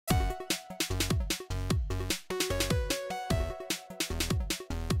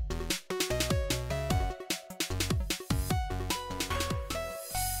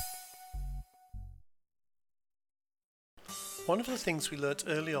One of the things we learnt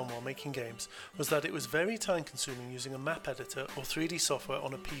early on while making games was that it was very time consuming using a map editor or 3D software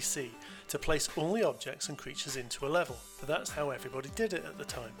on a PC to place all the objects and creatures into a level, but that's how everybody did it at the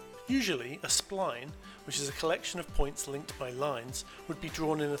time. Usually, a spline, which is a collection of points linked by lines, would be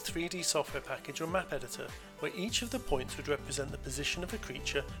drawn in a 3D software package or map editor, where each of the points would represent the position of a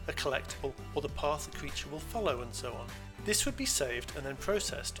creature, a collectible, or the path the creature will follow, and so on. This would be saved and then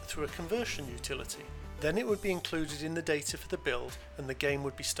processed through a conversion utility. Then it would be included in the data for the build and the game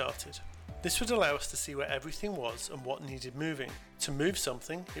would be started. This would allow us to see where everything was and what needed moving. To move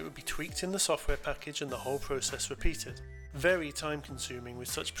something, it would be tweaked in the software package and the whole process repeated. Very time consuming with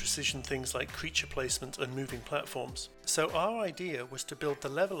such precision things like creature placement and moving platforms. So our idea was to build the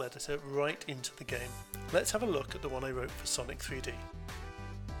level editor right into the game. Let's have a look at the one I wrote for Sonic 3D.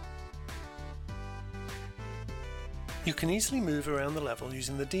 You can easily move around the level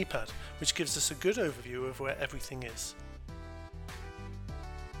using the D-pad, which gives us a good overview of where everything is.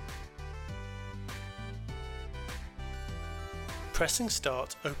 Pressing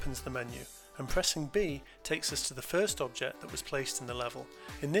Start opens the menu, and pressing B takes us to the first object that was placed in the level,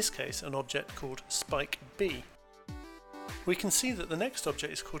 in this case an object called Spike B. We can see that the next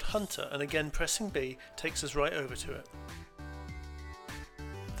object is called Hunter, and again pressing B takes us right over to it.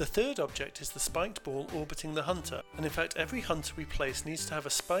 The third object is the spiked ball orbiting the hunter, and in fact every hunter we place needs to have a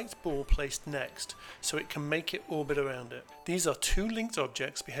spiked ball placed next, so it can make it orbit around it. These are two linked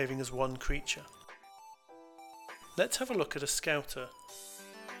objects behaving as one creature. Let's have a look at a scouter,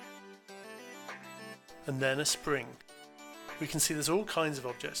 and then a spring. We can see there's all kinds of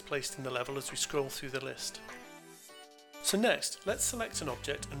objects placed in the level as we scroll through the list. So next, let's select an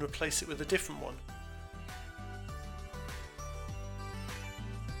object and replace it with a different one.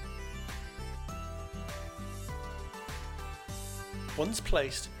 Once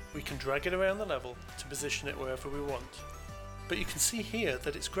placed, we can drag it around the level to position it wherever we want. But you can see here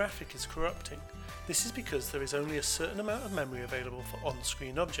that its graphic is corrupting. This is because there is only a certain amount of memory available for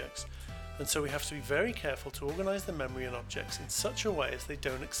on-screen objects, and so we have to be very careful to organise the memory and objects in such a way as they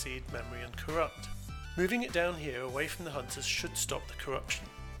don't exceed memory and corrupt. Moving it down here away from the hunters should stop the corruption.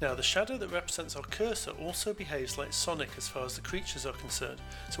 Now the shadow that represents our cursor also behaves like Sonic as far as the creatures are concerned,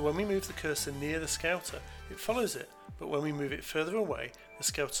 so when we move the cursor near the scouter, it follows it, but when we move it further away, the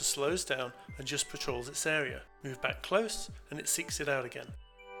scouter slows down and just patrols its area. Move back close and it seeks it out again.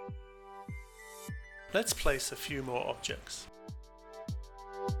 Let's place a few more objects.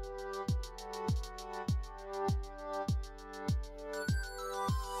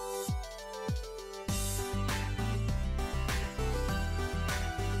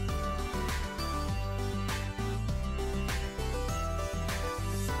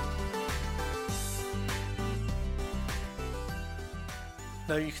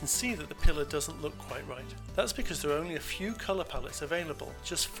 Now you can see that the pillar doesn't look quite right. That's because there are only a few colour palettes available,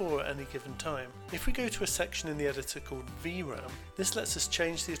 just 4 at any given time. If we go to a section in the editor called VRAM, this lets us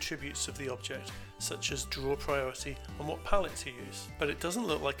change the attributes of the object, such as draw priority and what palette to use. But it doesn't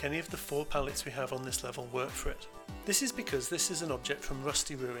look like any of the 4 palettes we have on this level work for it. This is because this is an object from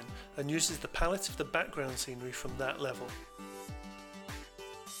Rusty Ruin and uses the palette of the background scenery from that level.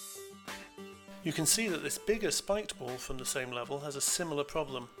 You can see that this bigger spiked ball from the same level has a similar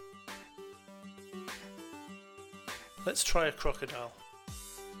problem. Let's try a crocodile.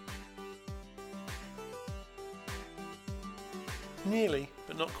 Nearly,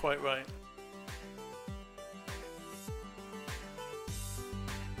 but not quite right.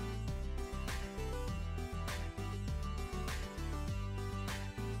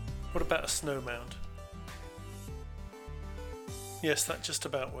 What about a snow mound? Yes, that just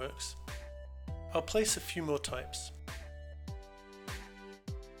about works. I'll place a few more types.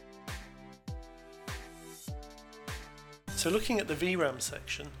 So looking at the VRAM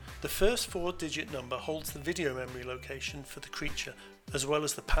section, the first 4-digit number holds the video memory location for the creature, as well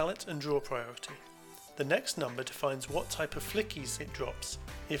as the palette and draw priority. The next number defines what type of flickies it drops,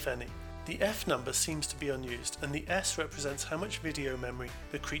 if any. The F number seems to be unused, and the S represents how much video memory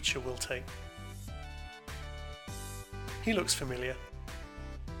the creature will take. He looks familiar.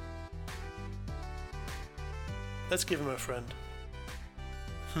 Let's give him a friend.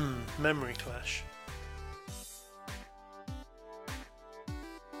 Memory clash.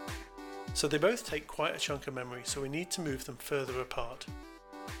 So they both take quite a chunk of memory, so we need to move them further apart.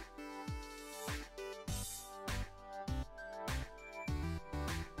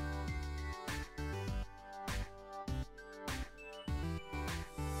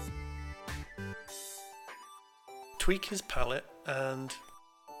 Tweak his palette and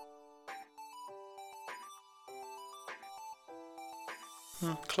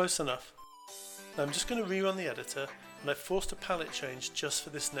close enough. Now I'm just going to rerun the editor and I've forced a palette change just for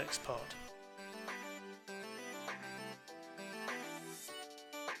this next part.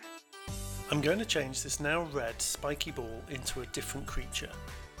 I'm going to change this now red spiky ball into a different creature.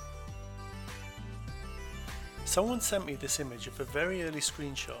 Someone sent me this image of a very early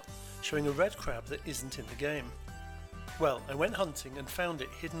screenshot showing a red crab that isn't in the game. Well, I went hunting and found it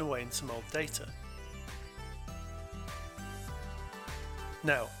hidden away in some old data.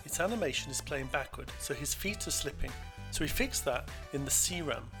 Now, its animation is playing backward, so his feet are slipping, so we fixed that in the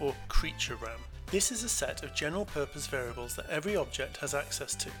CRAM, or Creature RAM. This is a set of general purpose variables that every object has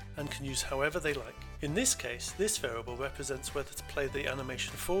access to, and can use however they like. In this case, this variable represents whether to play the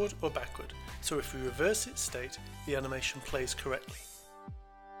animation forward or backward, so if we reverse its state, the animation plays correctly.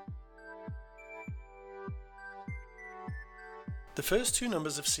 The first two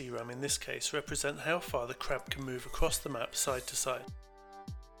numbers of CRAM in this case represent how far the crab can move across the map side to side.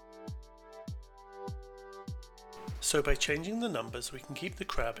 So by changing the numbers we can keep the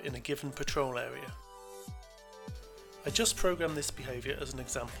crab in a given patrol area. I just programmed this behaviour as an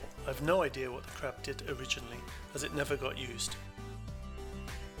example. I have no idea what the crab did originally, as it never got used.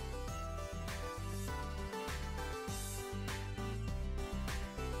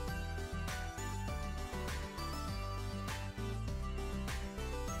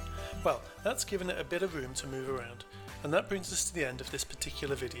 Well, that's given it a bit of room to move around, and that brings us to the end of this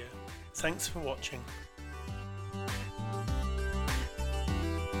particular video. Thanks for watching.